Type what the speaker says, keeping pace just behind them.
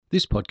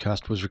This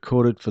podcast was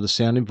recorded for the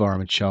Sound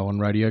Environment Show on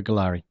Radio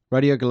Goolarri.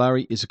 Radio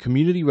Goolarri is a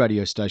community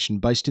radio station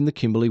based in the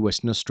Kimberley,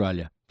 Western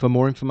Australia. For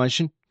more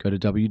information, go to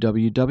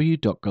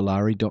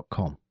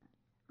www.goolarri.com.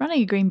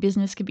 Running a green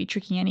business can be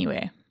tricky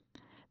anywhere,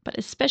 but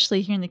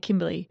especially here in the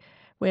Kimberley,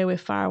 where we're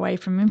far away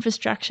from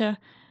infrastructure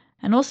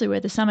and also where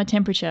the summer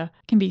temperature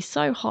can be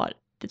so hot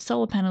that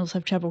solar panels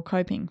have trouble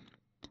coping.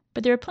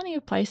 But there are plenty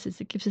of places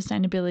that give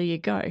sustainability a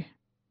go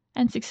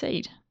and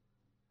succeed.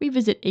 We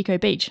visit Eco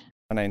Beach.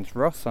 My name's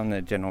Ross, I'm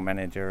the General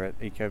Manager at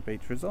Eco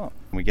Beach Resort.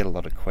 We get a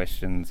lot of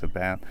questions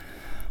about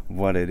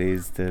what it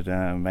is that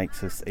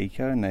makes us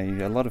eco, and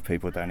a lot of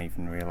people don't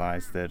even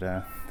realise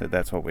that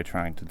that's what we're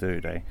trying to do.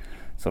 They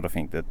sort of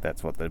think that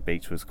that's what the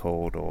beach was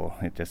called, or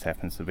it just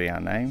happens to be our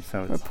name.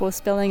 So it's a poor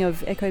spelling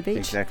of Eco Beach.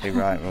 Exactly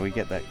right. Well, we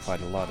get that quite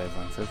a lot.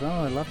 Everyone says, "Oh,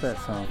 I love that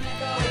song."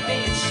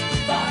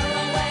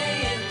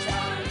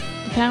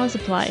 The power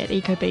supply at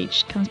Eco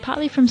Beach comes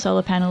partly from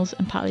solar panels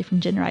and partly from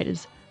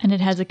generators, and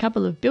it has a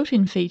couple of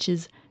built-in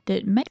features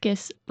that make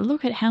guests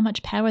look at how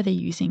much power they're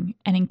using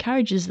and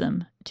encourages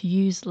them to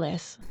use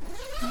less.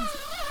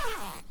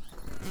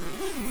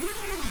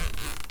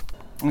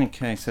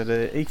 Okay, so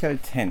the eco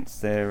tents,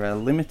 they're a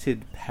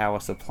limited power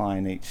supply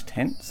in each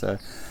tent, so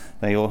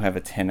they all have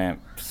a 10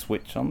 amp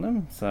switch on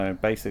them. So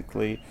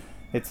basically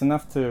it's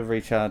enough to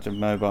recharge a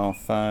mobile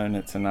phone,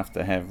 it's enough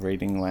to have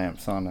reading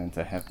lamps on and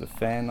to have the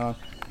fan on.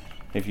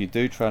 If you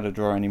do try to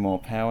draw any more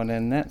power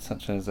than that,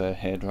 such as a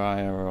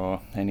hairdryer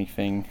or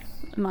anything...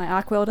 My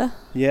arc welder?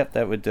 Yep,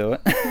 that would do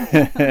it.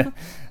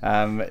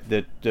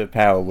 The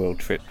power will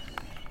trip.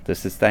 The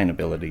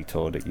sustainability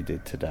tour that you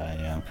did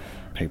today,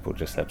 people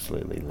just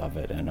absolutely love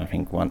it. And I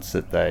think once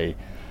that they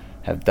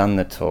have done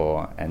the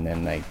tour and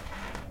then they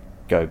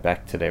go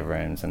back to their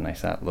rooms and they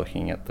start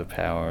looking at the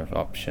power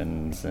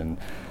options, and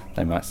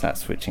they might start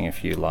switching a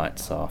few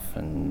lights off,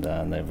 and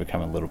they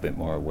become a little bit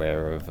more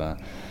aware of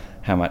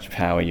how much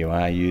power you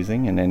are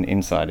using. And then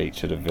inside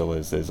each of the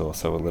villas there's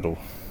also a little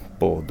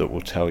board that will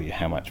tell you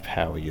how much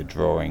power you're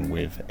drawing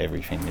with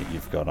everything that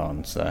you've got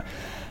on. So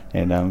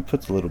it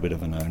puts a little bit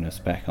of an onus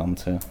back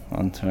onto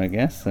I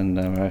guess, and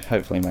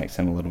hopefully makes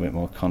them a little bit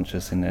more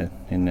conscious in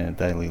their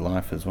daily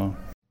life as well.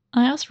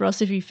 I asked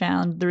Ross if he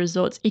found the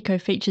resort's eco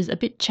features a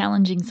bit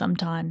challenging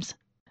sometimes.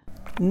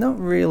 Not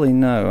really,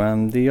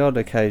 no. The odd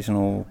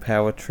occasional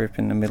power trip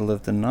in the middle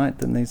of the night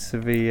that needs to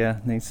be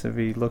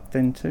looked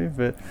into,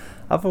 but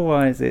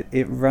otherwise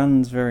it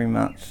runs very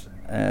much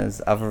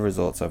as other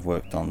resorts I've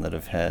worked on that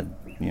have had,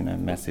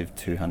 massive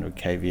 200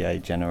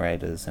 kVA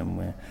generators, and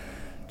we're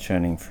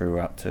churning through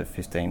up to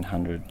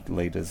 1,500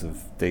 litres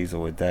of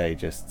diesel a day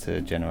just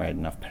to generate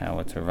enough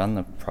power to run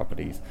the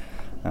properties.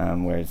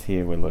 Whereas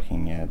here we're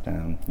looking at,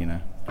 on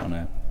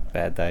a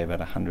bad day, about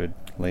 100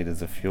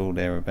 litres of fuel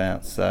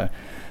thereabouts. So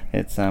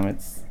it's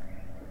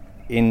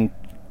in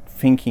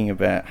thinking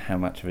about how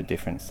much of a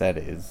difference that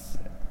is,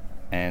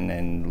 and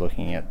then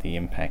looking at the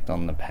impact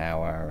on the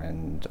power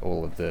and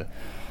all of the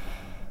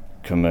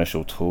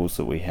commercial tools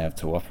that we have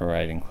to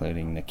operate,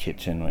 including the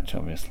kitchen, which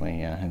obviously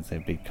has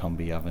their big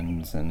combi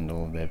ovens and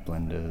all their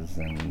blenders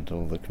and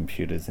all the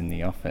computers in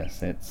the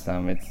office. It's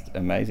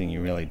amazing.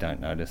 You really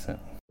don't notice it.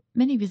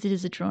 Many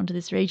visitors are drawn to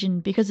this region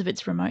because of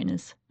its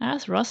remoteness. I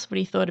asked Ross what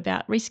he thought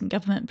about recent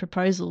government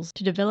proposals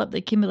to develop the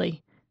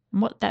Kimberley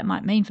and what that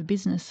might mean for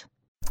business.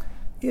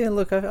 Yeah,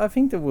 look, I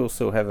think that we'll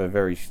still have a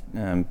very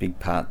big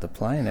part to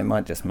play, and it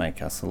might just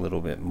make us a little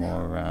bit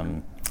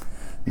more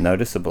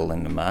noticeable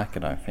in the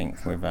market, I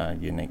think, with our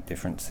unique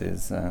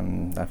differences.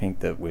 I think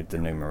that with the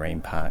new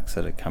marine parks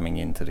that are coming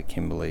into the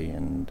Kimberley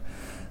and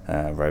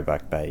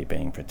Roebuck Bay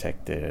being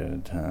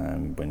protected,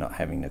 we're not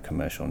having the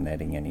commercial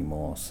netting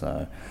anymore,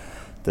 so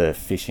the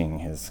fishing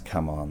has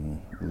come on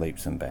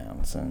leaps and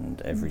bounds,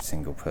 and every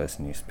single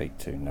person you speak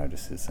to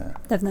notices that.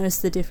 They've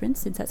noticed the difference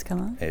since that's come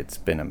on? It's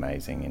been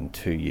amazing. In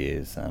 2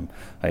 years, I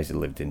actually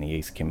lived in the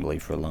East Kimberley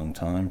for a long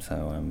time,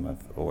 so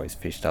I've always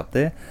fished up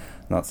there.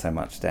 Not so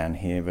much down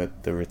here,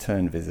 but the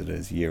return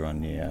visitors year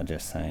on year are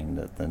just saying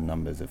that the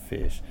numbers of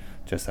fish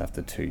just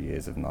after 2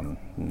 years of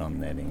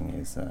non-netting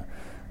is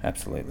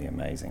absolutely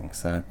amazing.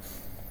 So,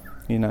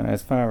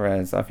 as far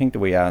as, I think that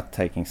we are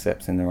taking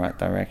steps in the right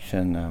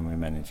direction. We're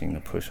managing to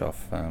push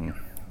off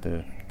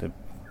the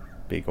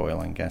big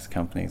oil and gas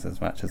companies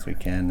as much as we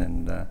can,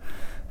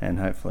 and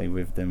hopefully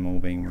with them all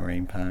being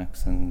marine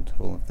parks and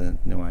all of the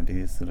new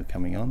ideas that are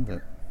coming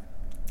on,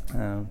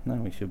 that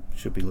we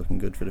should be looking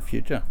good for the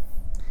future.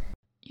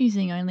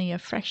 Using only a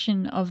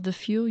fraction of the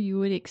fuel you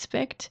would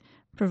expect,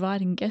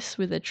 providing guests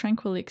with a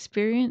tranquil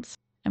experience,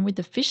 and with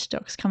the fish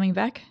stocks coming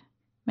back,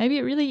 maybe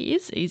it really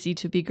is easy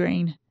to be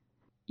green.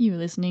 You are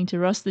listening to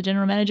Ross, the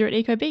General Manager at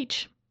Eco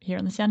Beach, here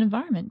on the Sound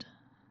Environment.